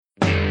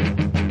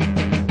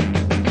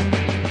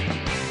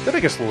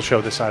biggest little show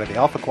this side of the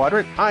Alpha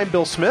Quadrant. I'm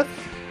Bill Smith.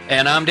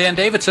 And I'm Dan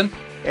Davidson.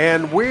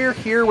 And we're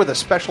here with a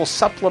special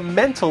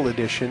supplemental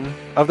edition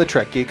of the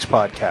Trek Geeks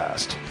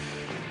podcast.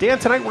 Dan,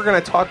 tonight we're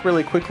going to talk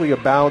really quickly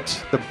about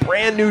the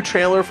brand new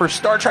trailer for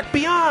Star Trek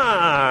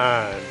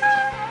Beyond.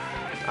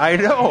 I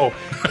know.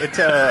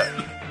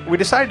 We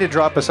decided to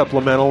drop a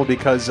supplemental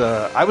because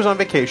I was on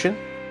vacation,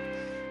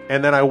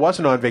 and then I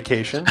wasn't on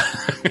vacation.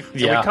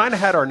 Yeah. We kind of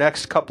had our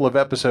next couple of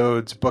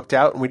episodes booked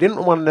out, and we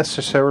didn't want to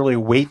necessarily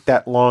wait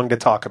that long to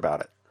talk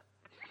about it.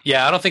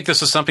 Yeah, I don't think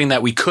this is something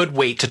that we could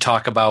wait to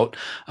talk about.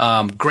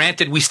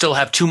 Granted, we still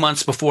have 2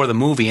 months before the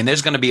movie, and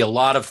there's going to be a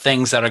lot of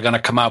things that are going to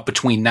come out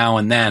between now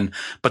and then.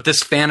 But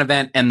this fan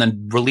event and the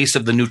release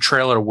of the new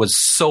trailer was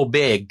so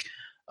big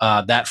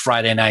that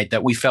Friday night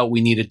that we felt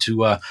we needed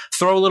to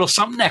throw a little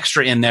something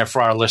extra in there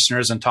for our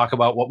listeners and talk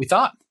about what we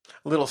thought.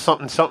 A little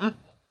something, something?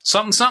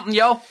 Something, something,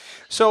 yo.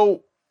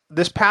 So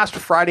this past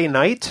Friday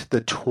night,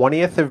 the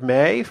 20th of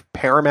May,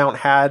 Paramount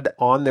had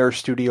on their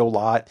studio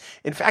lot,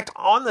 in fact,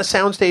 on the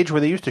soundstage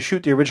where they used to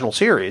shoot the original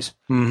series,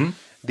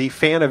 the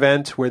fan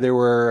event where there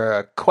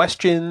were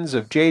questions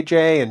of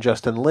JJ and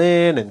Justin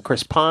Lin and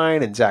Chris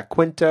Pine and Zach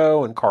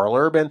Quinto and Carl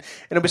Urban,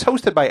 and it was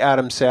hosted by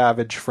Adam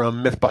Savage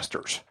from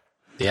Mythbusters,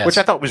 Yes. which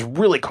I thought was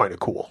really kind of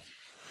cool.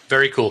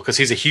 Very cool, because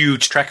he's a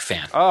huge Trek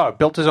fan. Oh,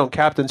 built his own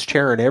captain's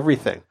chair and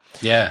everything.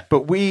 Yeah.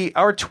 But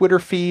our Twitter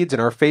feeds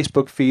and our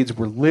Facebook feeds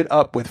were lit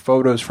up with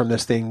photos from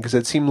this thing because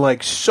it seemed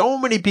like so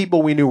many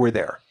people we knew were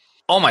there.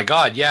 Oh my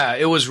God, yeah,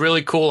 it was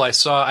really cool. I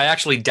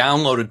actually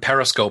downloaded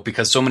Periscope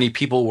because so many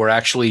people were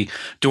actually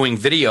doing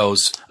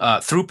videos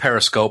through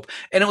Periscope,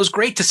 and it was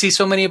great to see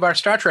so many of our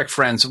Star Trek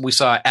friends. We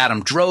saw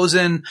Adam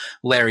Drozen,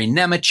 Larry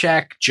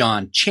Nemechek,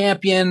 John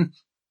Champion,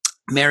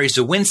 Mary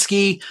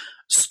Zawinski,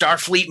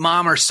 Starfleet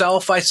Mom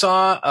herself I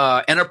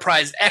saw.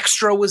 Enterprise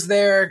Extra was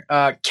there.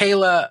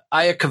 Kayla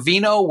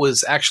Iacovino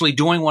was actually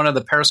doing one of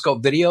the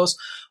Periscope videos.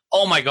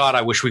 Oh my God,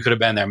 I wish we could have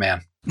been there,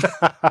 man.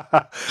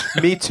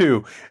 Me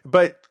too.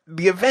 But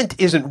the event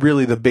isn't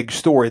really the big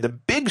story. The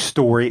big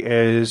story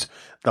is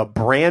the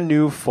brand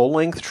new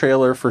full-length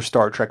trailer for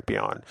Star Trek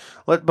Beyond.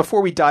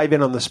 Before we dive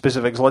in on the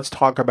specifics, let's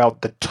talk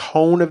about the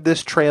tone of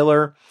this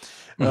trailer.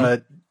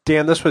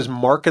 Dan, this was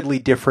markedly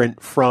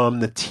different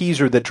from the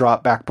teaser that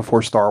dropped back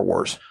before Star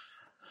Wars.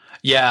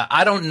 Yeah,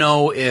 I don't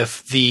know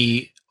if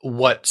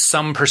what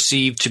some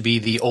perceive to be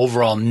the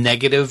overall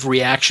negative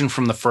reaction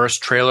from the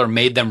first trailer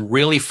made them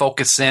really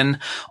focus in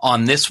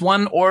on this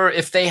one, or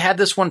if they had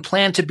this one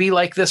planned to be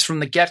like this from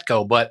the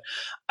get-go. But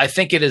I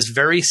think it is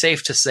very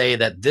safe to say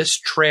that this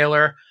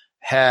trailer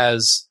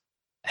has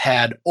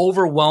had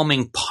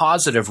overwhelming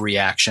positive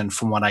reaction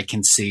from what I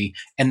can see,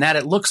 and that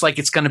it looks like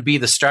it's going to be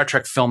the Star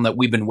Trek film that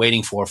we've been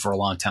waiting for a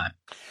long time.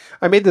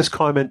 I made this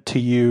comment to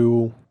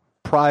you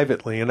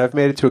privately, and I've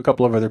made it to a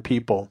couple of other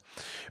people.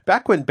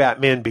 Back when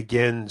Batman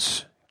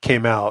Begins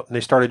came out and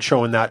they started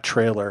showing that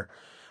trailer,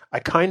 I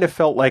kind of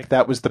felt like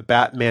that was the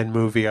Batman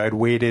movie I'd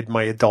waited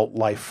my adult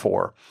life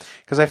for,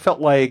 because I felt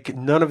like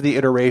none of the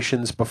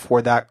iterations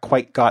before that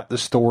quite got the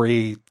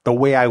story the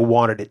way I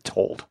wanted it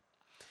told.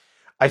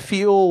 I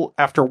feel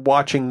after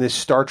watching this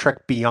Star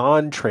Trek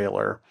Beyond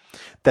trailer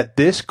that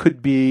this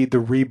could be the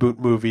reboot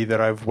movie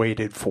that I've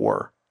waited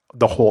for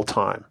the whole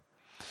time,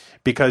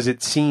 because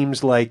it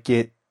seems like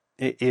it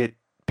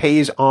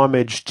pays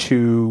homage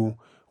to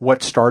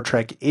what Star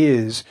Trek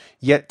is,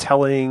 yet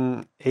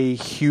telling a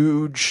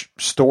huge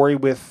story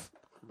with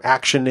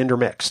action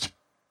intermixed.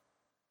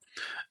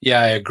 Yeah,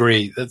 I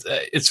agree.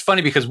 It's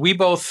funny because we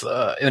both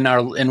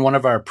in one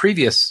of our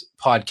previous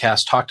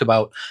podcasts talked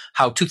about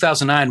how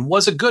 2009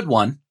 was a good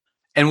one,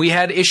 and we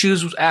had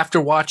issues after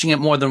watching it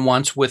more than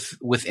once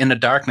with In the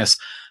Darkness.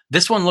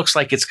 This one looks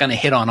like it's going to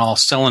hit on all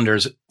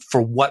cylinders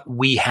for what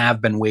we have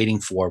been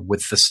waiting for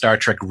with the Star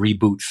Trek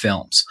reboot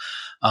films.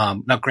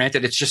 Now,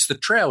 granted, it's just the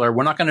trailer.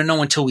 We're not going to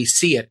know until we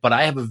see it, but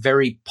I have a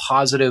very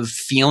positive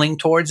feeling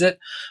towards it,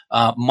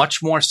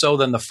 much more so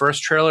than the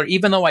first trailer.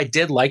 Even though I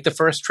did like the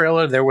first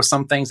trailer, there were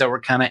some things that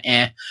were kind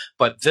of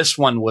but this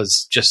one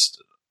was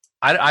just,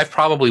 I've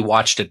probably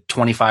watched it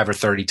 25 or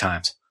 30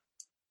 times.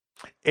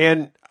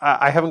 And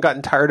I haven't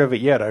gotten tired of it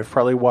yet. I've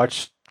probably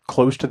watched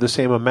close to the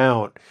same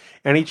amount,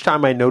 and each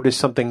time I notice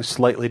something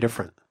slightly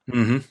different.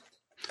 Mm-hmm.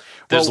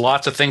 There's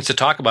lots of things to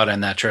talk about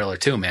in that trailer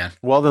too, man.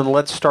 Well, then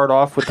let's start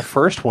off with the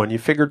first one. You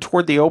figure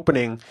toward the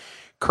opening,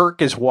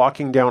 Kirk is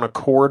walking down a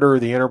corridor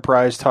of the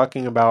Enterprise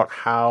talking about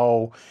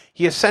how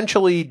he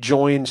essentially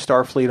joined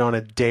Starfleet on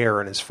a dare,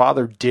 and his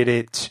father did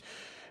it,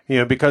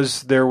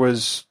 because there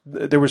was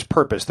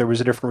purpose. There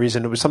was a different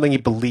reason. It was something he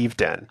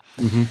believed in.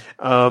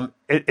 Mm-hmm.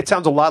 It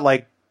sounds a lot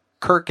like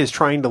Kirk is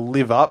trying to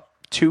live up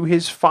to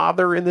his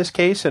father in this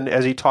case, and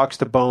as he talks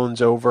to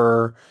Bones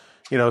over,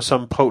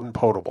 some potent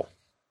potable.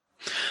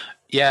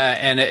 Yeah,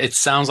 and it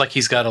sounds like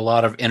he's got a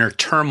lot of inner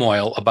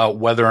turmoil about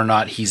whether or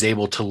not he's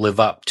able to live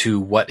up to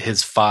what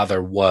his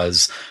father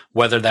was,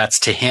 whether that's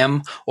to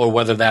him or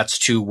whether that's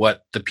to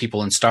what the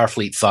people in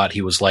Starfleet thought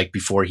he was like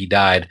before he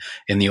died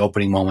in the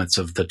opening moments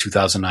of the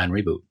 2009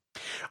 reboot.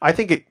 I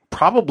think it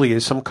probably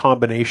is some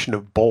combination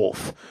of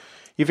both.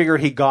 You figure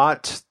he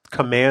got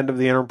command of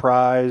the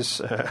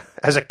Enterprise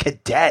as a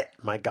cadet.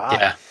 My God.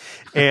 Yeah.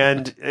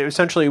 And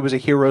essentially, it was a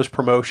hero's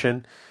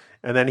promotion.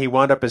 And then he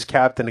wound up as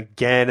captain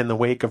again in the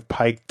wake of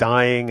Pike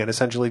dying. And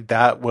essentially,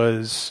 that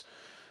was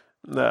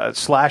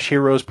slash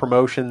heroes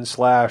promotion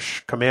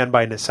slash command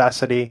by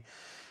necessity.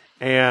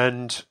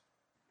 And,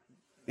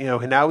 you know,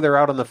 now they're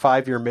out on the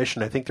 5-year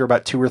mission. I think they're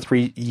about 2 or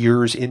 3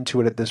 years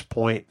into it at this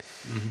point.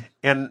 Mm-hmm.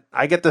 And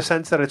I get the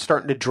sense that it's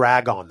starting to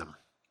drag on them.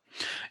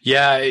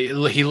 Yeah,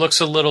 he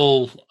looks a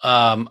little,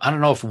 I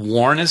don't know if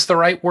worn is the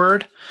right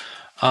word.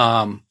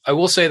 I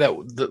will say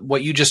that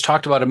what you just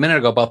talked about a minute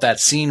ago about that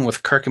scene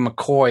with Kirk and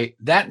McCoy,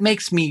 that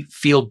makes me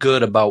feel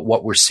good about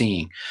what we're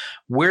seeing.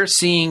 We're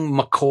seeing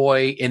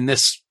McCoy in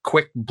this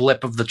quick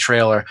blip of the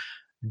trailer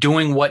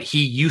doing what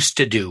he used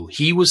to do.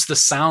 He was the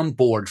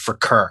soundboard for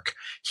Kirk.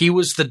 He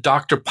was the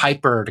Dr.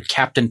 Piper to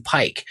Captain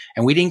Pike.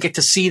 And we didn't get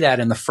to see that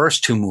in the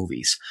first 2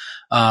 movies.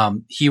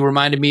 He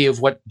reminded me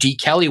of what D.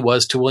 Kelly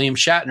was to William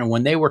Shatner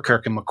when they were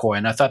Kirk and McCoy.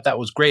 And I thought that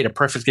was great. A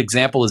perfect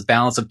example is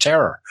Balance of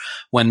Terror,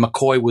 when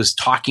McCoy was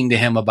talking to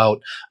him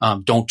about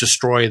don't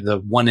destroy the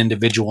one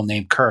individual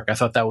named Kirk. I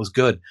thought that was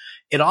good.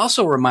 It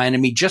also reminded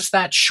me, just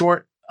that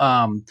short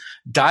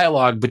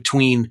dialogue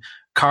between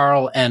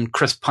Carl and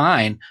Chris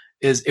Pine,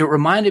 it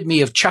reminded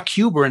me of Chuck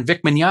Huber and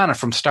Vic Mignogna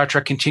from Star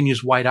Trek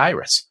Continues White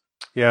Iris.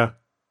 Yeah,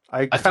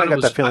 I kind of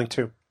got that feeling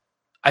too.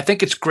 I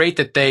think it's great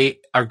that they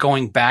are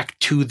going back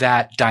to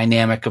that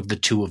dynamic of the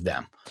two of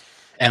them.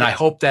 And I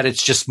hope that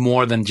it's just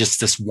more than just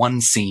this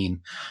one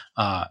scene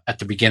at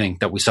the beginning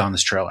that we saw in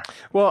this trailer.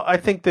 Well, I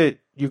think that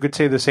you could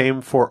say the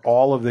same for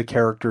all of the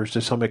characters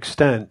to some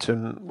extent,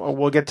 and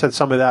we'll get to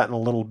some of that in a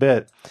little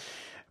bit.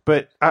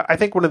 But I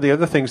think one of the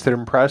other things that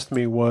impressed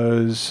me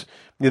was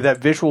that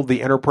visual of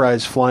the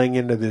Enterprise flying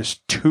into this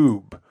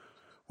tube,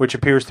 which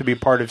appears to be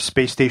part of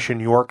Space Station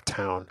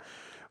Yorktown,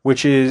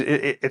 which is,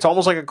 it's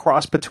almost like a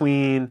cross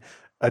between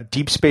a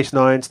Deep Space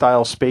Nine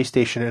style space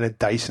station and a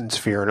Dyson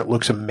sphere, and it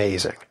looks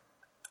amazing.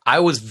 I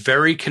was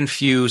very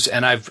confused,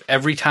 and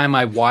every time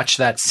I watch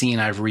that scene,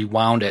 I've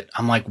rewound it.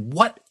 I'm like,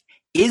 what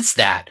is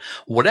that?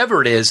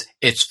 Whatever it is,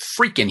 it's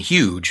freaking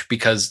huge,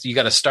 because you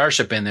got a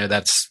starship in there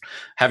that's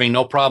having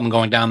no problem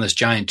going down this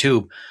giant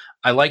tube.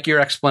 I like your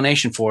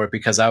explanation for it,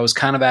 because I was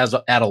kind of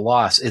at a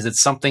loss. Is it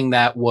something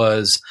that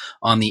was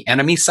on the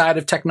enemy side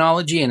of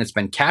technology and it's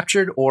been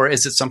captured, or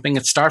is it something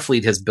that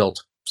Starfleet has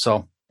built?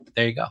 So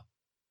there you go.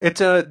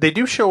 They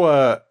do show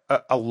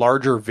a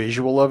larger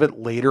visual of it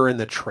later in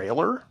the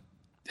trailer.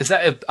 Is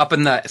that up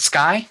in the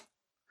sky?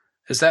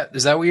 Is that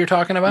what you're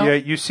talking about? Yeah,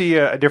 you see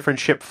a different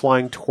ship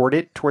flying toward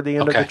the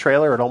end of the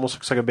trailer. It almost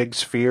looks like a big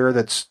sphere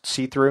that's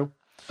see-through.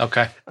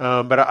 Okay.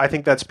 But I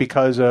think that's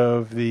because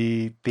of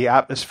the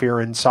atmosphere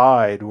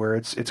inside, where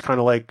it's kind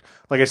of like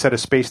I said, a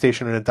space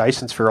station and a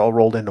Dyson sphere all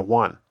rolled into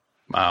one.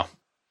 Wow.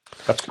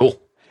 That's cool.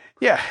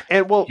 Yeah.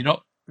 And well,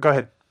 go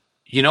ahead.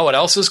 You know what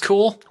else is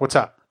cool? What's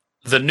up?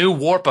 The new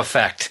warp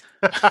effect.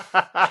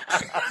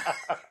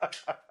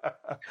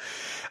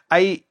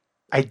 I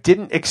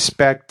didn't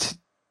expect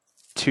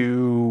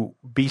to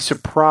be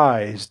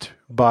surprised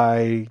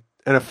by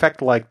an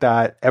effect like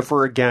that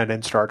ever again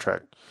in Star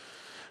Trek.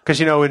 Because,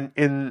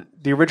 in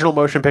the original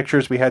motion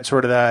pictures, we had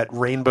sort of that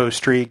rainbow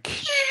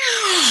streak.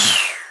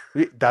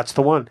 That's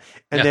the one.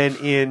 And then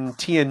in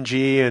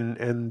TNG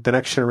and The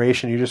Next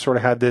Generation, you just sort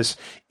of had this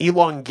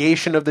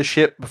elongation of the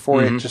ship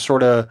before it just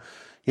sort of,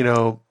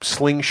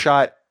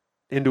 slingshot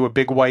into a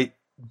big white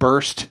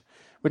burst,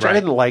 which I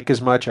didn't like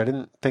as much. I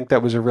didn't think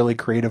that was a really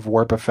creative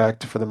warp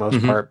effect for the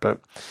most part.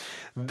 But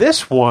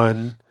this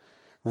one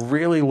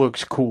really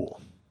looks cool.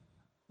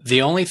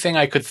 The only thing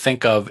I could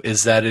think of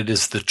is that it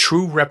is the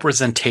true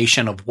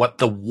representation of what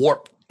the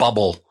warp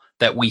bubble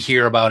that we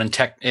hear about in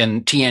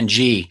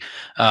TNG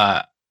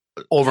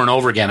over and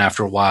over again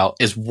after a while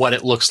is what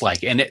it looks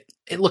like. And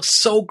it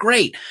looks so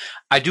great.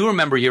 I do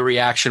remember your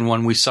reaction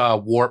when we saw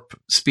warp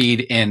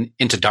speed in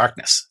Into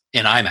Darkness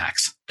in IMAX.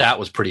 That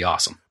was pretty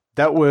awesome.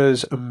 That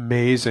was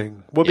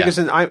amazing. Well, because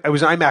it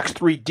was IMAX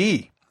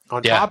 3D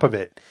on top of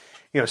it.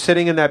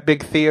 Sitting in that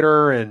big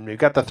theater, and you've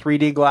got the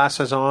 3D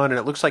glasses on, and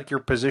it looks like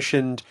you're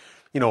positioned,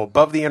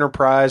 above the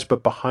Enterprise,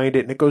 but behind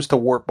it, and it goes to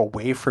warp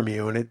away from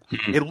you, and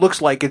it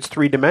looks like it's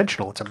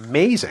 3-dimensional. It's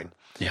amazing.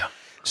 Yeah.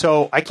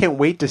 So I can't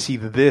wait to see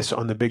this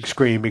on the big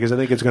screen, because I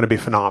think it's going to be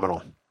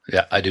phenomenal.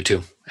 Yeah, I do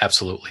too.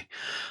 Absolutely.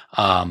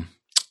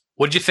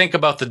 What did you think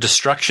about the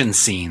destruction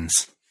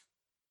scenes?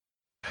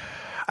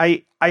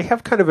 I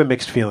have kind of a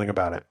mixed feeling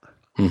about it.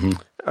 Mm-hmm.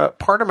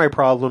 Part of my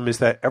problem is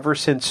that ever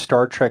since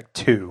Star Trek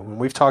II, and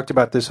we've talked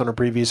about this on a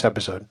previous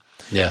episode,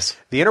 yes,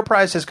 the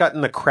Enterprise has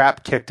gotten the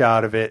crap kicked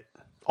out of it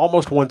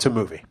almost once a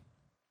movie,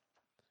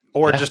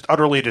 or just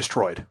utterly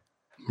destroyed.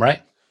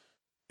 Right.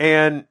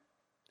 And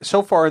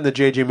so far in the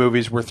JJ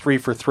movies, we're 3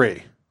 for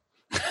 3.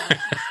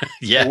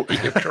 Yeah,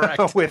 you're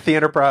correct. With the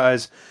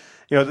Enterprise,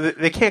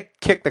 they can't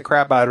kick the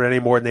crap out of it any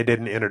more than they did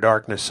in Into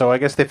Darkness. So I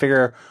guess they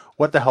figure,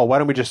 what the hell? Why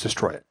don't we just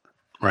destroy it?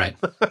 Right.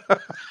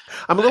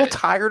 I'm a little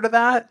tired of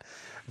that,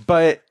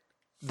 but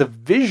the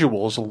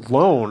visuals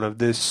alone of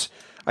this,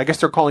 I guess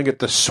they're calling it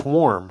the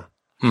swarm,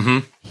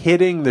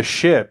 hitting the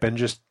ship and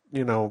just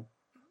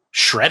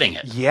shredding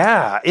it.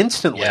 Yeah,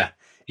 instantly.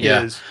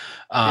 Yeah. Is,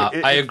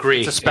 I agree.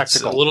 It's a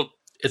spectacle.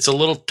 It's a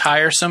little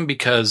tiresome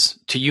because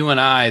to you and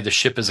I, the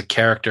ship is a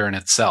character in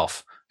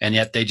itself, and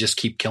yet they just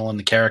keep killing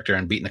the character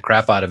and beating the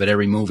crap out of it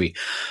every movie.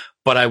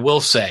 But I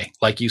will say,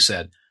 like you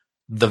said,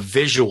 the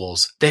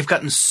visuals, they've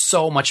gotten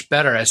so much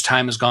better as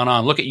time has gone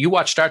on. You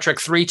watched Star Trek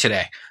 3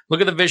 today.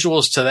 Look at the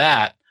visuals to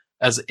that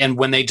and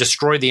when they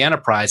destroy the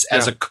Enterprise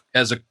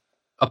as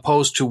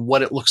opposed to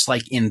what it looks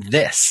like in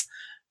this.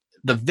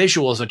 The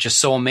visuals are just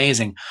so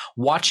amazing.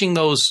 Watching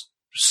those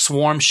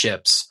swarm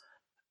ships,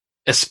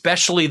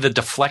 especially the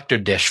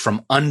deflector dish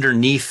from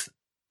underneath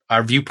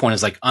our viewpoint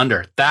is like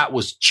under. That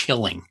was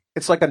chilling.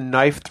 It's like a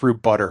knife through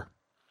butter.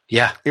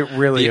 Yeah. It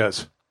really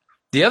is.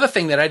 The other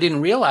thing that I didn't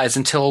realize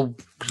until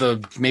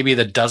maybe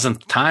the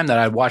dozenth time that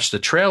I watched the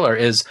trailer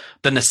is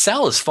the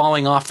nacelle is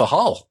falling off the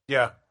hull.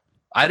 Yeah.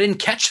 I didn't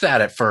catch that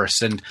at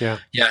first. And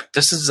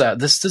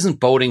this isn't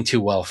boding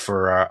too well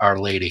for our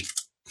lady.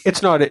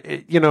 It's not,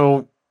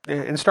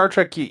 in Star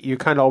Trek, you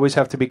kind of always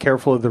have to be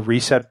careful of the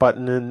reset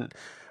button. And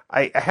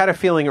I had a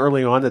feeling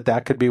early on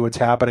that could be what's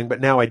happening,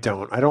 but now I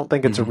don't. I don't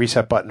think it's a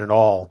reset button at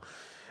all.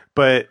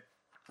 But,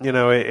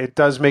 it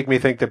does make me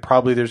think that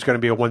probably there's going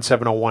to be a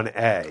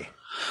 1701A.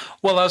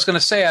 Well, I was going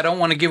to say, I don't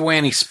want to give away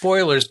any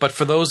spoilers, but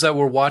for those that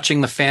were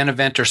watching the fan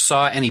event or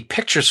saw any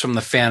pictures from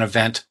the fan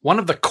event, one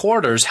of the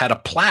corridors had a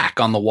plaque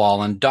on the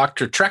wall, and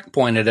Dr. Trek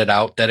pointed it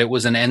out that it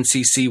was an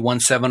NCC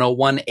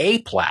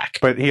 1701A plaque.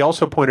 But he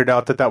also pointed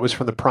out that was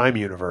from the Prime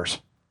universe.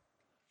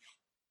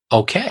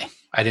 Okay.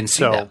 I didn't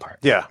see that part.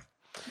 Yeah.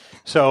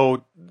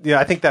 So,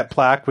 I think that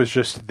plaque was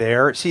just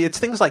there. See, it's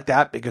things like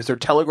that because they're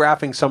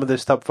telegraphing some of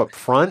this stuff up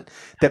front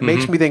that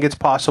makes me think it's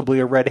possibly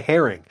a red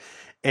herring.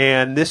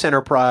 And this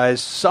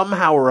Enterprise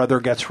somehow or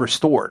other gets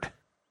restored.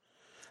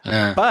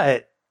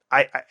 But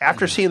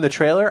after seeing the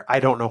trailer, I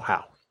don't know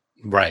how.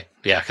 Right.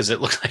 Yeah, because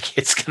it looks like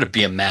it's going to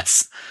be a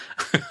mess.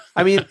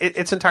 I mean,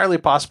 it's entirely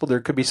possible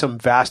there could be some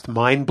vast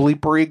mind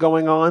bleepery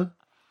going on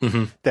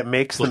that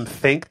makes them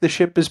think the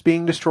ship is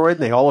being destroyed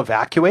and they all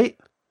evacuate.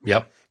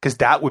 Yep. Because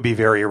that would be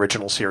very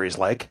original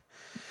series-like.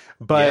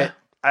 But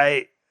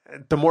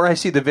the more I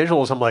see the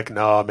visuals, I'm like,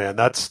 no, man,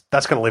 that's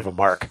going to leave a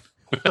mark.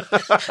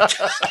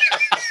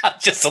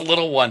 Just a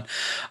little one.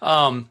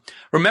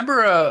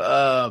 Remember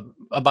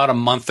about a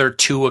month or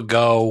two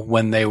ago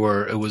when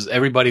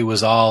everybody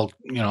was all,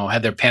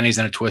 had their panties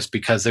in a twist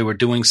because they were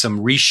doing some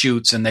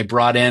reshoots and they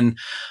brought in,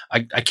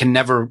 I can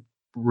never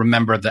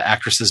remember the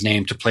actress's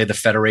name to play the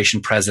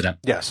Federation president.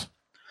 Yes.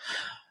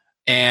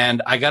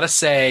 And I got to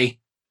say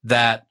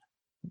that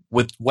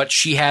with what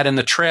she had in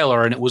the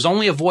trailer, and it was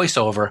only a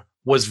voiceover,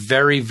 was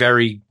very,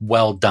 very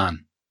well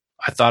done.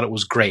 I thought it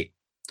was great.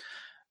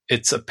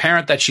 It's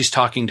apparent that she's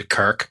talking to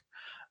Kirk,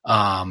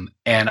 and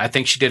I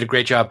think she did a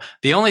great job.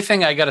 The only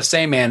thing I got to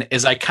say, man,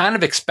 is I kind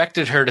of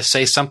expected her to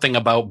say something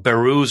about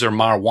Beruz or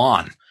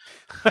Marwan.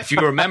 If you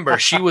remember,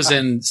 she was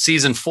in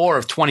season 4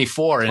 of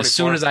 24, and as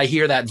soon as I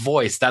hear that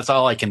voice, that's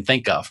all I can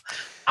think of.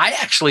 I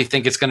actually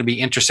think it's going to be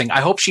interesting.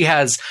 I hope she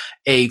has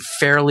a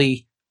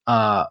fairly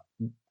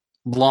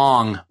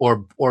long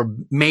or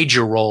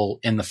major role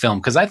in the film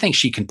because I think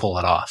she can pull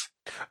it off.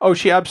 Oh,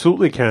 she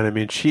absolutely can. I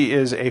mean, she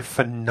is a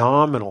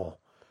phenomenal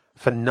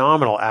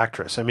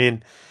actress. I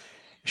mean,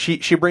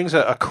 she brings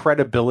a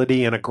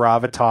credibility and a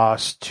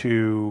gravitas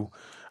to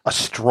a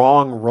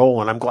strong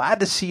role, and I'm glad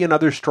to see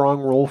another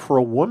strong role for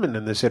a woman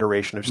in this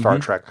iteration of Star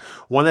Trek.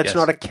 One that's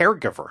not a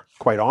caregiver,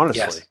 quite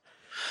honestly.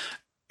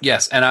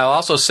 Yes, and I'll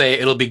also say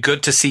it'll be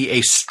good to see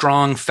a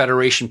strong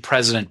Federation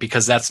president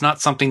because that's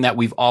not something that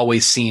we've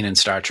always seen in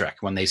Star Trek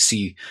when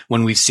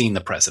we've seen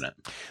the president.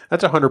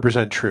 That's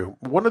 100% true.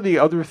 One of the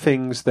other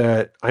things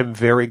that I'm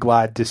very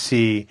glad to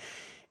see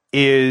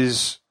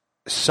is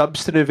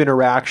substantive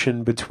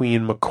interaction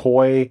between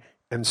McCoy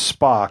and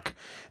Spock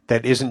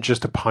that isn't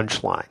just a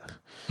punchline.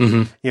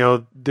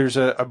 There's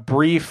a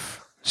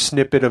brief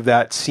snippet of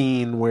that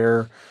scene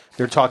where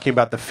they're talking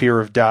about the fear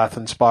of death,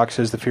 and Spock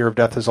says the fear of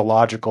death is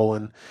illogical,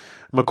 and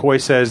McCoy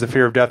says the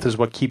fear of death is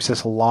what keeps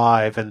us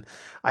alive. And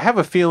I have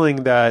a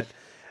feeling that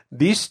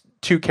these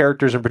two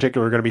characters in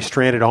particular are going to be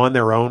stranded on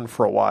their own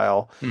for a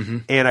while,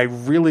 and I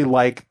really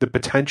like the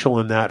potential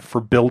in that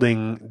for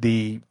building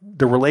the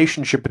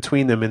relationship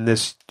between them in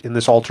this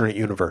alternate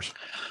universe.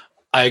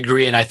 I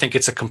agree, and I think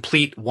it's a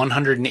complete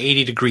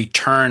 180-degree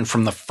turn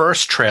from the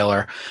first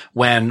trailer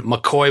when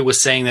McCoy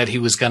was saying that he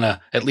wasn't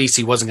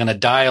going to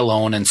die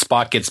alone, and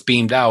Spock gets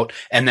beamed out,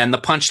 and then the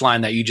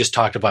punchline that you just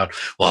talked about,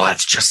 well,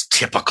 that's just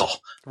typical.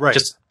 Right.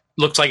 Just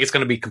looks like it's going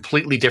to be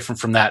completely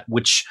different from that,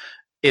 which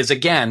is,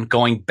 again,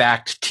 going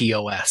back to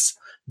TOS.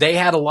 They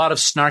had a lot of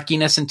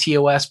snarkiness in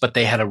TOS, but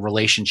they had a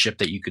relationship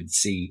that you could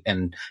see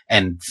and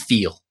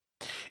feel.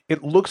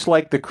 It looks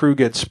like the crew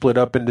gets split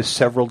up into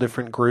several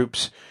different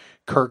groups.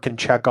 Kirk and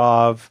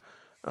Chekhov,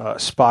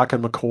 Spock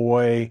and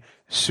McCoy,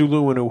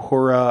 Sulu and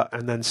Uhura,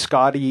 and then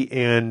Scotty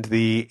and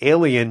the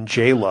alien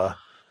Jayla,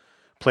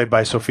 played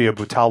by Sofia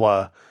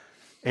Boutella.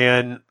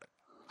 And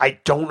I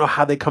don't know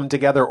how they come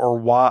together or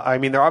why. I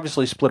mean, they're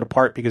obviously split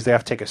apart because they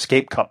have to take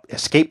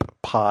escape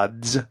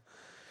pods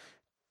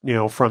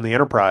from the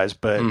Enterprise,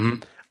 but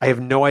I have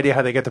no idea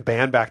how they get the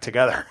band back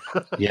together.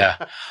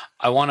 Yeah.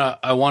 I want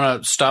to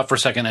stop for a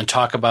second and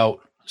talk about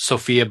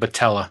Sofia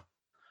Boutella.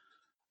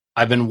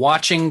 I've been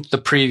watching the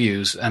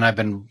previews and I've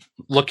been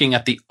looking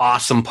at the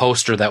awesome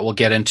poster that we'll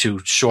get into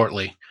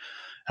shortly.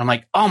 I'm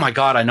like, oh my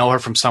God, I know her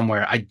from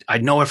somewhere. I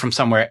know her from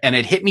somewhere. And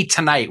it hit me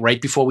tonight, right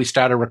before we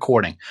started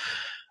recording.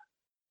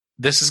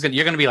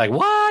 You're going to be like,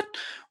 what?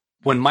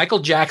 When Michael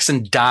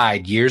Jackson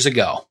died years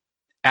ago,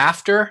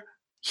 after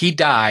he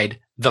died,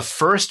 the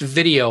first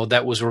video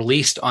that was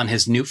released on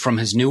from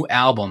his new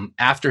album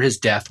after his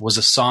death was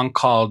a song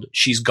called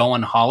She's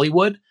Going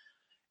Hollywood.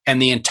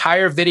 And the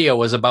entire video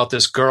was about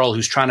this girl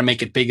who's trying to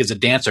make it big as a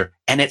dancer.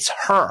 And it's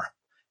her.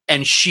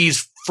 And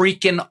she's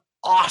freaking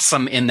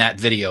awesome in that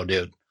video,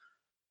 dude.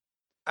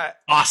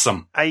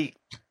 Awesome. We're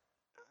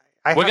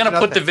going to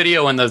put the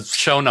video in the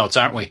show notes,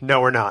 aren't we?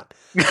 No, we're not.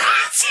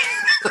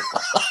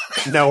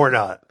 No, we're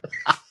not.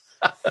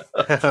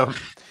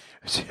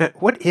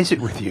 What is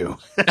it with you?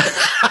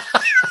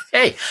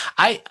 Hey,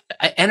 I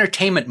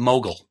entertainment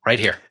mogul right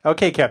here.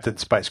 Okay, Captain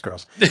Spice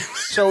Girls.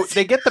 So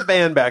they get the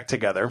band back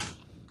together.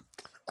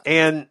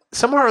 And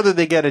somehow or other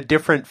they get a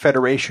different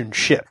Federation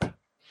ship,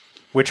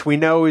 which we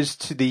know is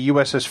to the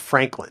USS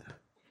Franklin.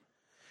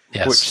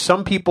 Yes. Which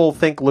some people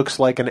think looks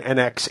like an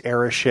NX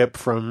era ship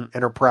from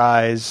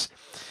Enterprise.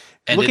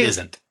 And it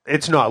isn't.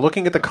 It's not.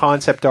 Looking at the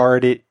concept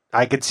art,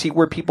 I could see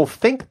where people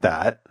think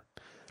that,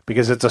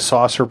 because it's a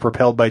saucer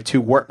propelled by 2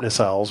 warp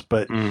missiles,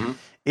 but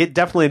it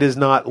definitely does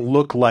not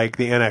look like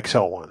the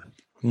NX-01.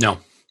 No.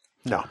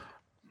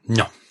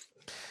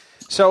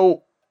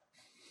 So,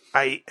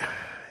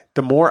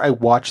 the more I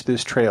watch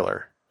this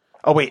trailer...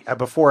 Oh, wait,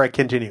 before I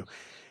continue.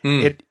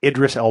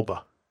 Idris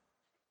Elba.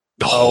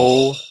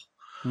 Oh,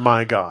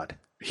 my God.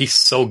 He's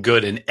so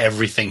good in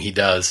everything he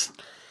does.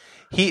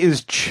 He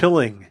is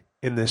chilling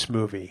in this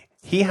movie.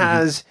 He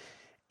has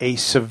a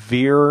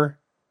severe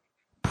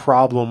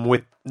problem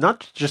with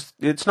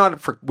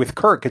with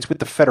Kirk, it's with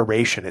the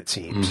Federation, it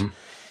seems.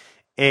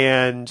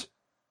 And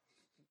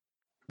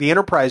the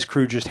Enterprise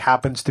crew just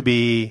happens to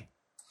be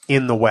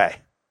in the way.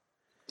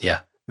 Yeah.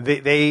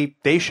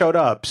 They showed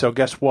up, so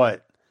guess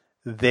what?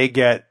 They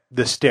get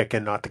the stick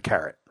and not the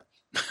carrot.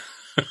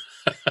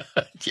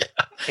 Yeah.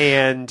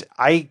 And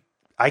I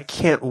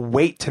can't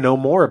wait to know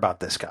more about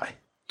this guy.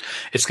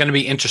 It's going to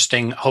be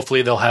interesting.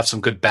 Hopefully they'll have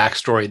some good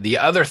backstory. The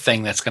other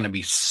thing that's going to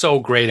be so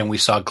great, and we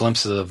saw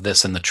glimpses of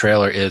this in the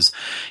trailer, is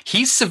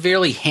he's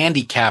severely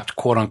handicapped,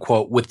 quote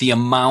unquote, with the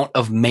amount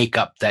of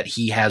makeup that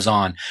he has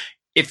on.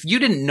 If you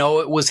didn't know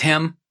it was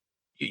him,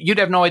 you'd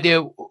have no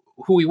idea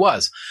who he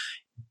was.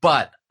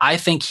 But I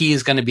think he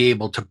is going to be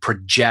able to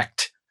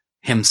project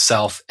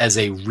himself as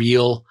a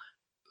real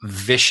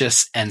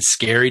vicious and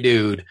scary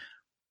dude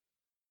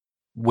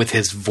with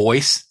his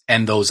voice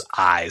and those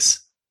eyes.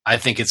 I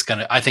think he's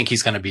going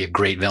to be a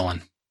great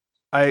villain.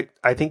 I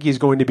think he's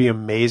going to be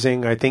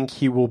amazing. I think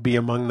he will be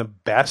among the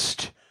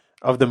best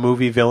of the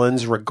movie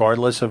villains,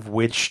 regardless of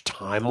which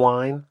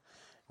timeline,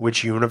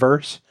 which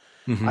universe.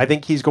 I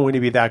think he's going to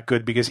be that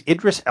good because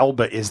Idris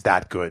Elba is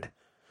that good.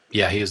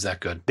 Yeah, he is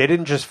that good. They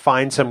didn't just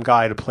find some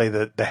guy to play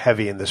the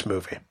heavy in this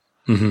movie.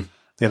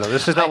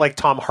 This is not like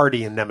Tom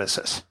Hardy in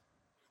Nemesis.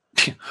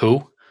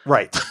 Who?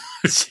 Right.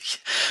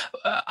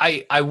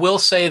 I will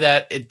say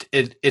that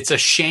it's a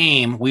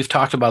shame. We've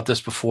talked about this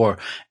before.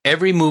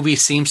 Every movie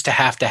seems to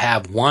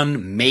have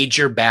one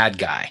major bad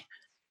guy.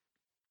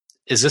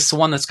 Is this the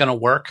one that's going to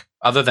work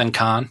other than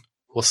Khan?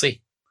 We'll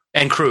see.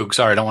 And Krug.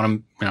 Sorry, I don't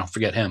want to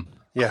forget him.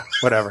 Yeah,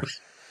 whatever.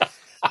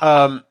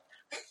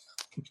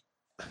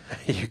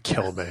 You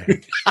kill me.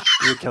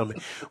 You kill me.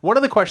 One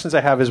of the questions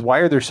I have is, why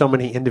are there so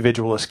many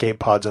individual escape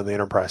pods on the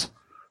Enterprise?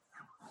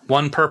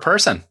 One per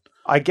person.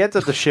 I get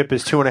that the ship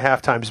is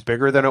 2.5 times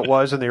bigger than it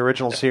was in the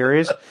original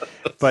series,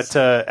 but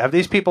have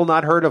these people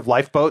not heard of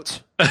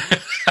lifeboats? I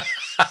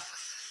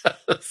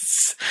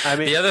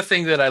mean, the other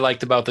thing that I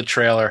liked about the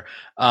trailer,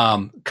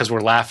 because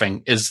we're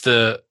laughing, is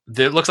it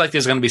looks like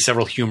there's going to be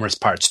several humorous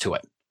parts to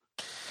it.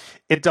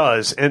 It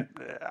does, and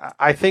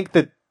I think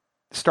that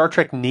Star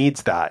Trek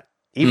needs that.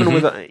 Even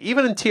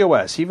in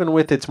TOS, even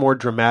with its more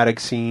dramatic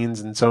scenes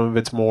and some of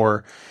its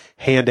more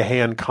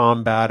hand-to-hand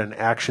combat and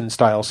action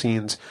style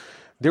scenes,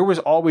 there was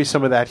always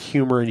some of that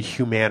humor and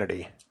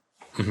humanity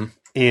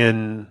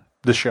in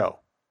the show.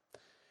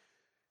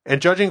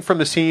 And judging from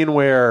the scene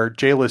where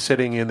Jayla's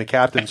sitting in the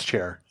captain's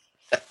chair,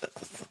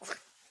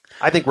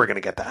 I think we're going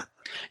to get that.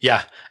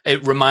 Yeah,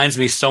 it reminds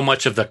me so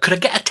much of could I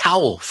get a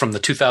towel from the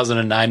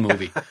 2009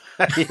 movie?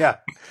 Yeah.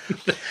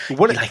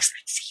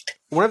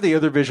 One of the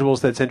other visuals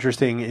that's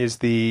interesting is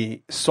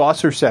the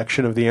saucer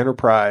section of the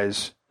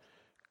Enterprise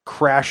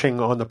crashing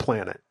on the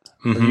planet.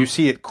 Or you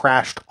see it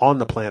crashed on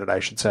the planet, I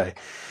should say.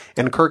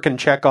 And Kirk and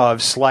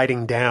Chekhov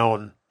sliding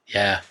down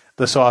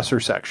the saucer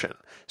section.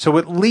 So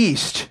at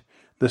least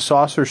the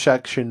saucer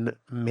section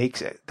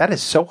makes it. That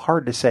is so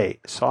hard to say.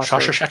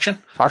 Saucer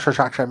section? Saucer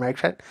section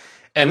makes it.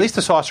 At least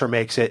the saucer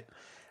makes it.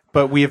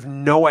 But we have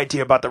no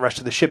idea about the rest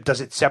of the ship.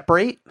 Does it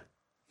separate?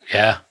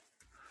 Yeah.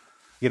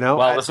 You know?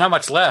 Well, there's not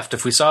much left.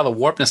 If we saw the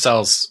warp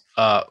nacelles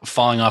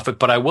falling off it.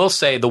 But I will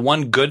say the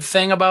one good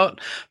thing about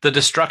the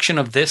destruction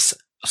of this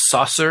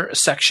saucer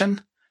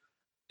section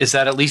is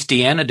that at least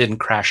Deanna didn't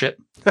crash it.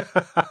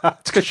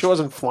 It's because she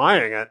wasn't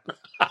flying it.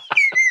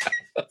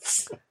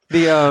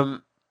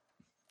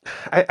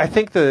 I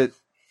think that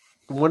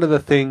one of the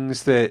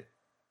things that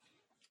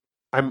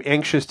I'm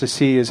anxious to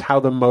see is how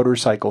the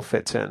motorcycle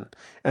fits in.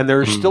 And there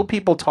are still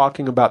people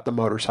talking about the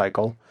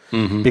motorcycle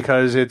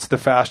because it's the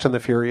Fast and the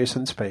Furious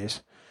in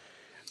space.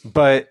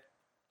 But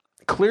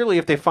clearly,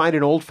 if they find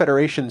an old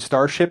Federation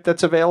starship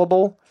that's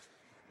available,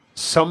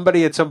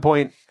 somebody at some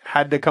point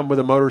had to come with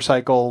a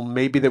motorcycle,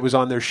 maybe that was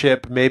on their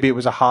ship, maybe it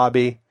was a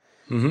hobby.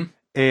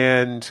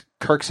 And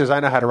Kirk says,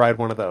 I know how to ride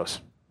one of those.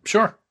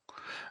 Sure.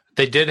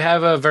 They did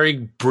have a very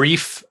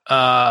brief,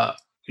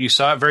 you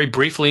saw it very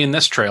briefly in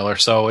this trailer.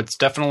 So it's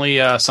definitely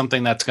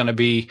something that's going to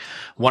be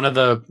one of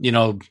the,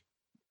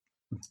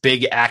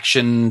 big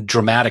action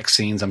dramatic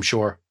scenes, I'm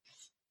sure.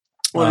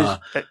 Go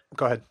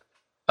ahead.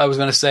 I was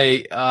going to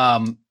say,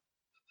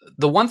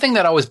 the one thing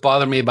that always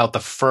bothered me about the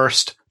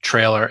first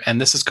trailer,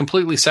 and this is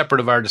completely separate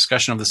of our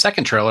discussion of the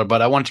second trailer,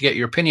 but I wanted to get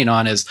your opinion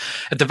on, is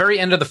at the very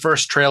end of the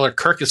first trailer,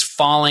 Kirk is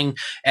falling,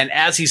 and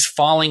as he's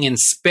falling and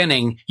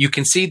spinning, you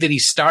can see that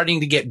he's starting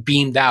to get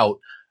beamed out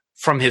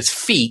from his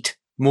feet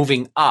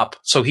moving up,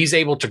 so he's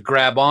able to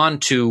grab on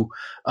to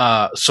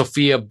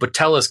Sofia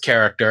Boutella's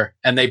character,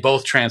 and they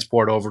both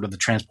transport over to the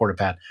transporter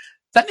pad.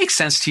 That makes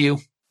sense to you?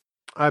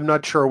 I'm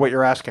not sure what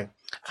you're asking.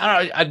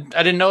 I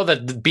didn't know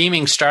that the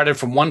beaming started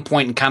from one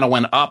point and kind of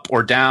went up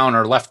or down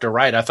or left or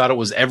right. I thought it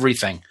was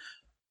everything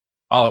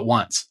all at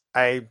once.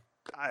 It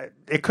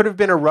could have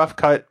been a rough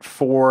cut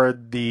for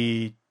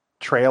the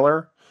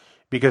trailer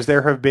because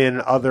there have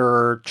been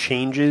other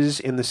changes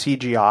in the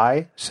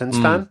CGI since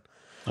then.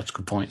 That's a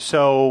good point.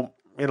 So,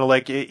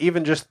 like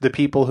even just the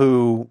people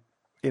who,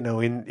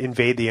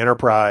 invade the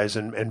Enterprise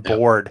and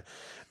board,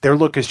 their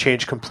look has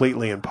changed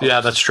completely in post.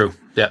 Yeah, that's true.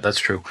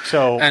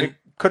 So it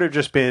could have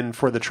just been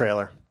for the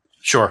trailer.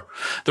 Sure.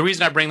 The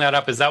reason I bring that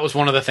up is that was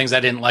one of the things I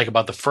didn't like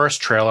about the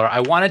first trailer. I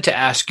wanted to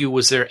ask you,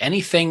 was there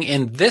anything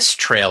in this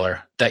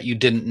trailer that you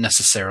didn't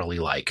necessarily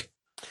like?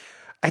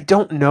 I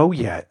don't know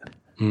yet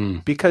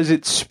because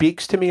it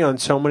speaks to me on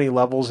so many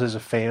levels as a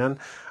fan.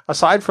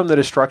 Aside from the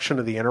destruction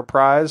of the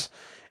Enterprise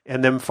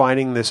and them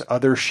finding this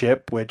other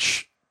ship,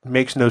 which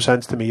makes no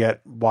sense to me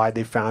yet why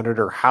they found it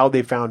or how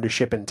they found a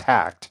ship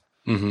intact.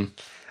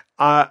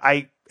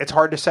 It's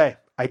hard to say.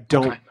 I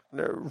don't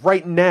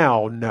right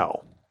now.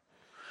 No.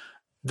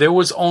 There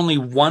was only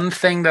one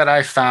thing that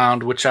I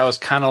found, which I was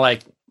kind of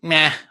like,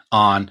 meh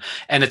on,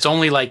 and it's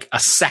only like a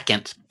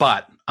second,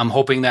 but I'm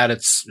hoping that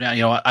it's,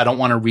 I don't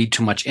want to read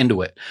too much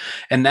into it.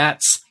 And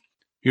that's,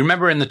 you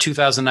remember in the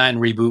 2009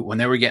 reboot when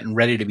they were getting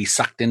ready to be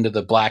sucked into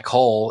the black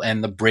hole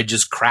and the bridge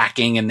is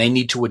cracking and they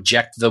need to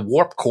eject the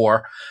warp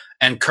core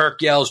and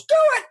Kirk yells, do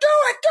it, do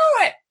it,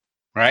 do it.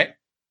 Right?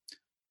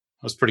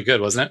 That was pretty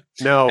good, wasn't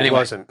it? No, anyway. It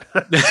wasn't.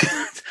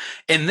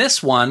 In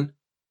this one,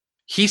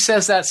 he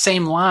says that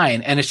same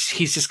line, and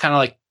he's just kind of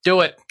like, do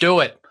it, do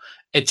it.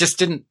 It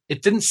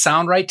didn't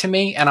sound right to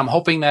me, and I'm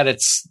hoping that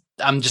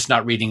I'm just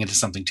not reading into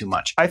something too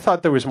much. I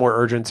thought there was more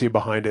urgency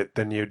behind it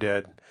than you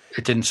did.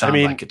 It didn't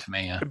sound like it to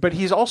me, yeah. But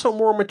he's also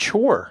more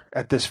mature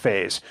at this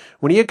phase.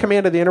 When he had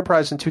commanded the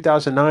Enterprise in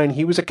 2009,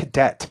 he was a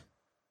cadet.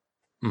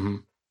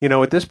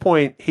 At this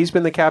point, he's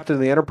been the captain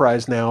of the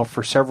Enterprise now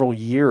for several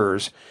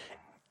years.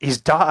 He's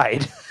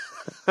died.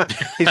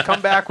 He's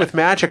come back with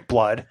magic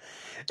blood.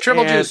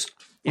 Triple juice.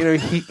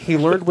 He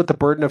learned what the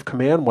burden of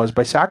command was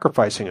by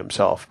sacrificing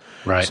himself.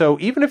 Right. So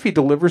even if he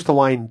delivers the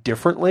line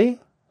differently,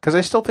 because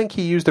I still think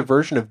he used a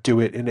version of "Do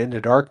It" in Into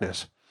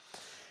Darkness.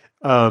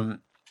 Oh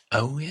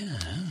yeah.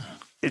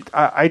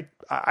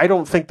 I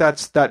don't think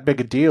that's that big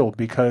a deal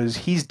because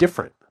he's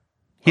different.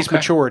 He's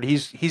matured.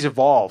 He's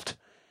evolved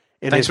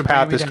in his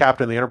path as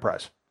captain of the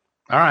Enterprise.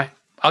 All right,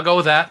 I'll go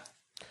with that.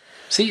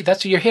 See,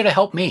 you're here to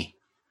help me.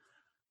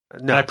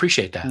 No, I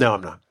appreciate that. No,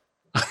 I'm not.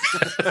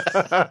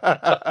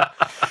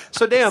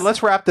 So Dan,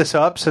 let's wrap this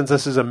up since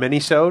this is a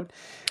mini-sode.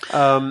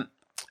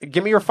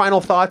 Give me your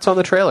final thoughts on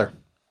the trailer.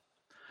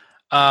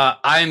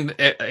 I'm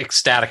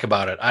ecstatic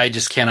about it. I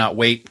just cannot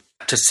wait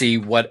to see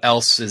what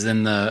else is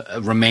in the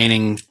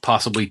remaining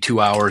possibly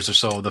 2 hours or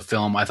so of the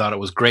film. I thought it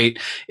was great.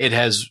 It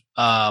has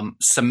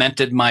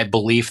cemented my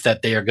belief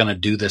that they are going to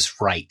do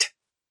this right.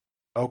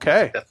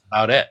 Okay. That's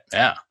about it.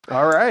 Yeah.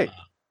 All right.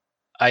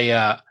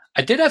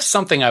 I did have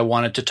something I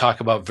wanted to talk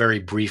about very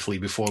briefly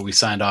before we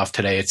signed off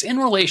today. It's in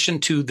relation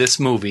to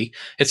this movie.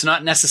 It's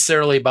not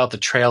necessarily about the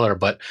trailer,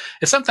 but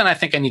it's something I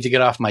think I need to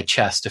get off my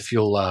chest if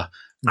you'll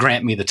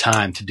grant me the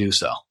time to do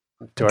so.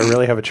 Do I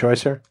really have a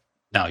choice here?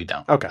 No, you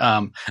don't. Okay.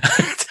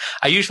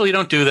 I usually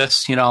don't do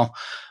this.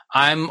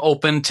 I'm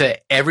open to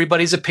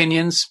everybody's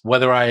opinions,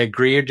 whether I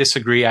agree or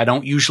disagree. I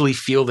don't usually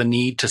feel the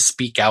need to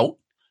speak out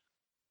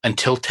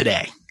until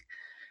today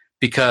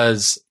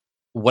because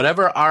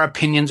whatever our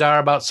opinions are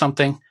about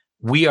something,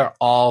 we are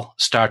all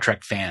Star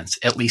Trek fans.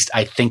 At least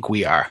I think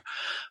we are.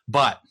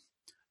 But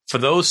for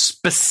those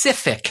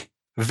specific,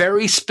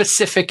 very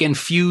specific and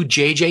few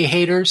JJ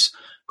haters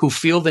who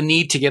feel the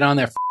need to get on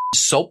their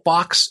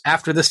soapbox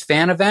after this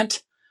fan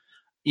event,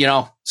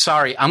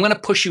 sorry, I'm going to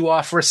push you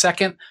off for a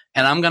second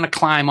and I'm going to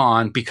climb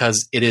on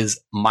because it is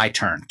my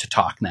turn to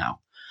talk now.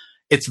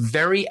 It's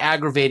very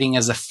aggravating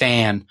as a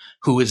fan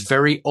who is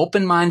very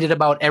open-minded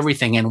about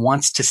everything and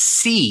wants to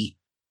see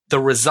the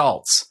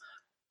results,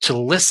 to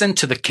listen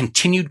to the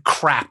continued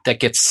crap that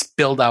gets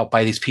spilled out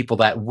by these people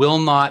that will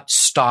not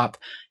stop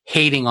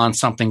hating on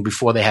something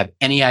before they have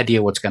any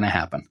idea what's going to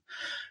happen.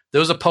 There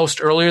was a post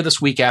earlier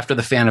this week after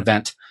the fan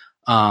event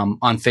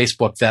on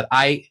Facebook that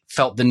I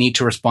felt the need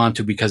to respond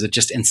to because it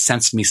just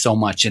incensed me so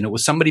much. And it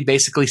was somebody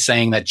basically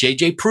saying that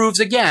JJ proves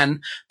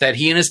again that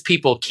he and his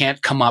people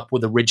can't come up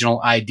with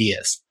original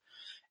ideas.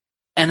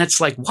 And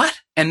it's like, what?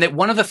 And that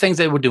one of the things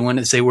they were doing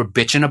is they were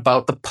bitching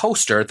about the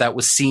poster that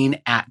was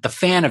seen at the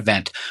fan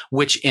event,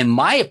 which in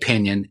my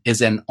opinion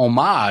is an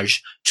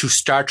homage to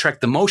Star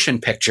Trek: The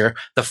Motion Picture,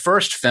 the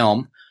first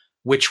film,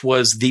 which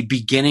was the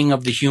beginning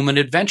of the human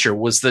adventure,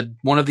 was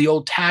one of the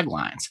old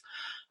taglines.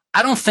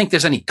 I don't think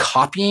there's any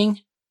copying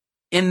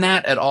in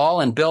that at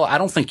all. And Bill, I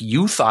don't think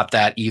you thought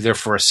that either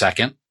for a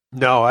second.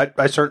 No,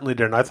 I certainly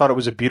didn't. I thought it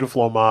was a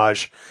beautiful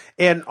homage.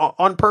 And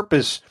on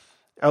purpose,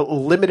 a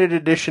limited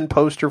edition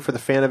poster for the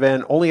fan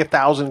event, only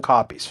 1,000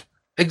 copies.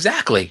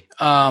 Exactly.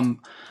 No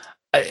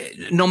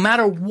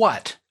matter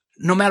what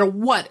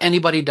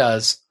anybody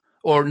does,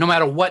 or no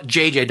matter what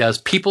JJ does,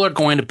 people are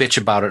going to bitch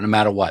about it no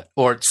matter what.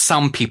 Or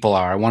some people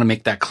are. I want to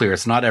make that clear.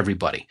 It's not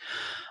everybody.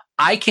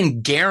 I can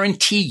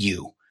guarantee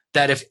you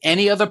that if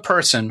any other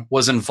person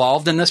was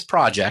involved in this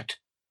project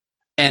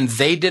and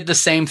they did the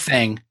same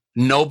thing,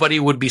 nobody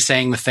would be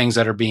saying the things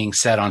that are being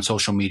said on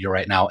social media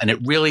right now. And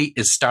it really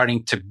is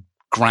starting to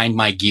grind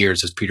my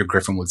gears, as Peter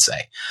Griffin would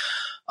say.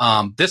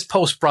 This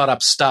post brought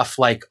up stuff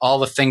like all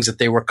the things that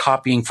they were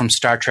copying from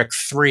Star Trek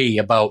 3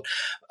 about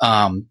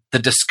the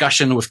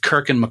discussion with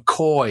Kirk and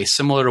McCoy,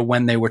 similar to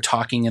when they were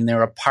talking in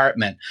their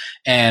apartment,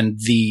 and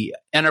the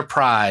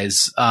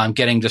Enterprise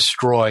getting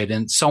destroyed,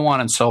 and so on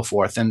and so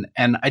forth.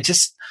 And I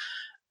just,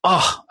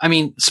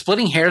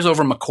 splitting hairs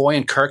over McCoy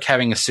and Kirk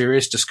having a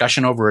serious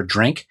discussion over a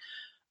drink.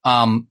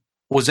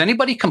 Was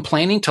anybody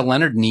complaining to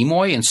Leonard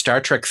Nimoy in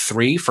Star Trek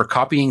 3 for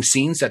copying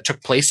scenes that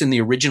took place in the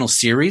original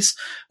series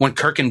when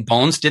Kirk and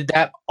Bones did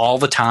that all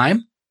the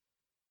time?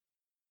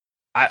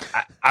 I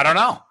don't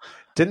know.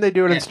 Didn't they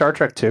do it in Star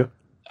Trek 2?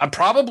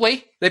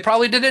 Probably. They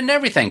probably did it in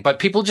everything, but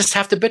people just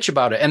have to bitch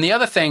about it. And the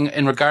other thing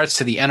in regards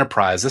to the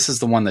Enterprise, this is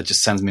the one that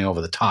just sends me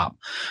over the top.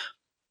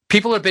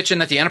 People are bitching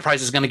that the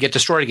Enterprise is going to get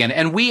destroyed again.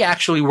 And we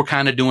actually were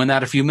kind of doing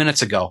that a few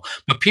minutes ago.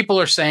 But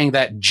people are saying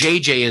that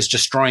JJ is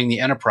destroying the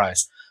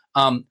Enterprise.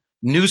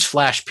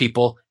 Newsflash,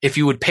 people, if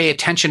you would pay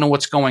attention to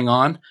what's going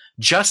on,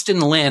 Justin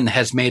Lin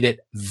has made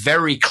it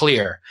very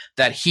clear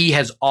that he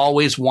has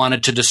always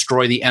wanted to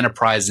destroy the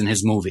Enterprise in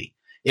his movie.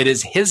 It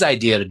is his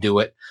idea to do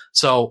it.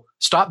 So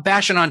stop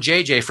bashing on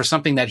JJ for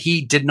something that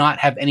he did not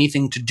have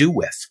anything to do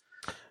with.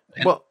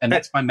 And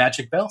that's my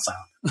magic bell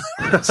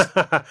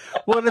sound.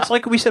 Well, and it's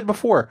like we said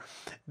before,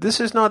 this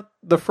is not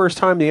the first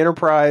time the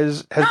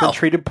Enterprise has been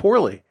treated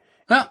poorly.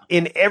 No.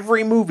 In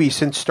every movie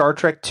since Star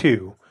Trek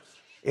 2,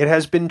 it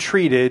has been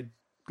treated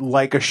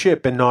like a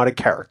ship and not a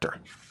character.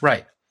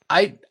 Right.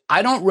 I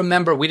don't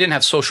remember, we didn't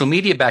have social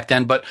media back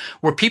then, but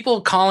were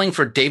people calling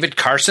for David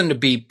Carson to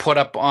be put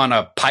up on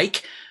a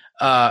pike,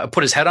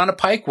 put his head on a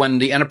pike when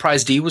the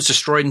Enterprise D was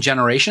destroyed in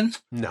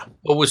Generations? No.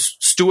 Or was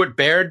Stuart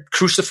Baird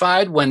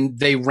crucified when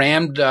they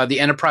rammed the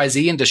Enterprise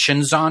E into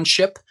Shinjan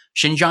ship?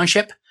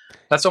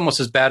 That's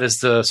almost as bad as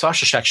the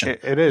Sasha section.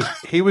 It is.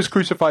 He was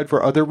crucified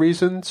for other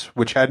reasons,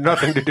 which had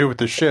nothing to do with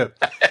the ship.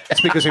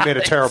 It's because he made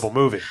a terrible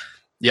movie.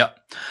 Yep.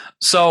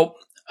 So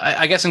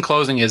I guess in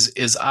closing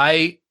is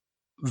I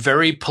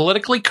very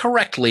politically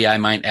correctly, I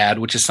might add,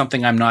 which is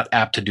something I'm not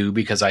apt to do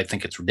because I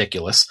think it's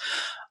ridiculous,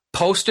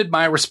 posted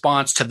my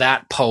response to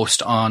that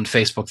post on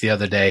Facebook the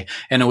other day.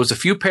 And it was a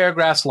few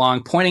paragraphs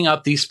long pointing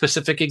out these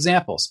specific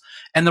examples.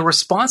 And the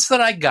response that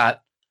I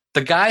got,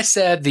 the guy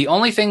said, the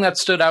only thing that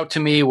stood out to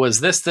me was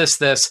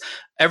this.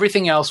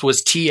 Everything else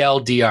was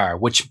TLDR,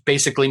 which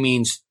basically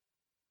means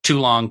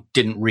too long,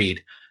 didn't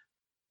read.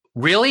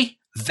 Really?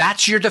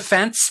 That's your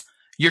defense?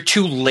 You're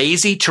too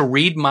lazy to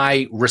read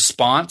my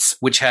response,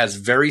 which has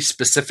very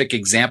specific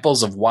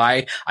examples of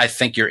why I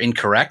think you're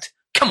incorrect?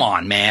 Come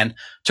on, man.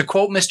 To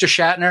quote Mr.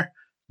 Shatner,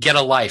 get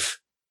a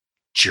life,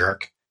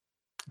 jerk.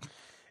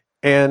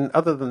 And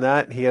other than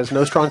that, he has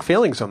no strong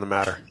feelings on the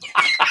matter.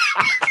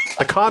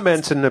 The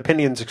comments and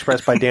opinions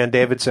expressed by Dan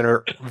Davidson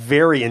are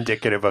very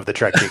indicative of the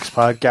Trek Geeks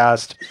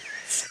podcast.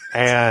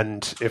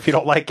 And if you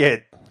don't like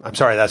it, I'm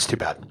sorry, that's too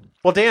bad.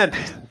 Well, Dan,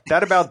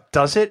 that about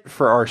does it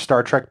for our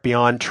Star Trek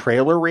Beyond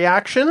trailer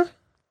reaction.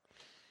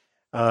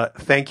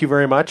 Thank you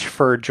very much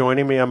for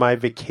joining me on my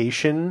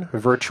vacation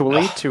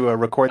virtually to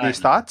record these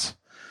thoughts.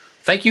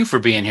 Thank you for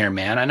being here,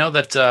 man. I know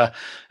that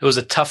it was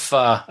a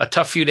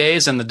tough few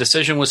days, and the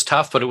decision was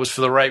tough, but it was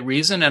for the right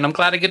reason, and I'm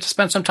glad I get to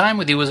spend some time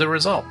with you as a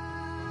result.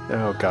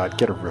 Oh, God,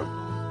 get a room.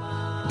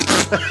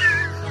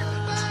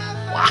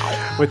 Wow.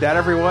 With that,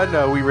 everyone,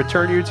 we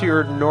return you to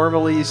your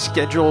normally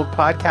scheduled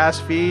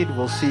podcast feed.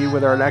 We'll see you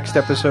with our next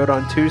episode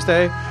on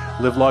Tuesday.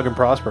 Live long and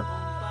prosper.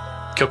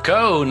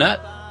 Coconut.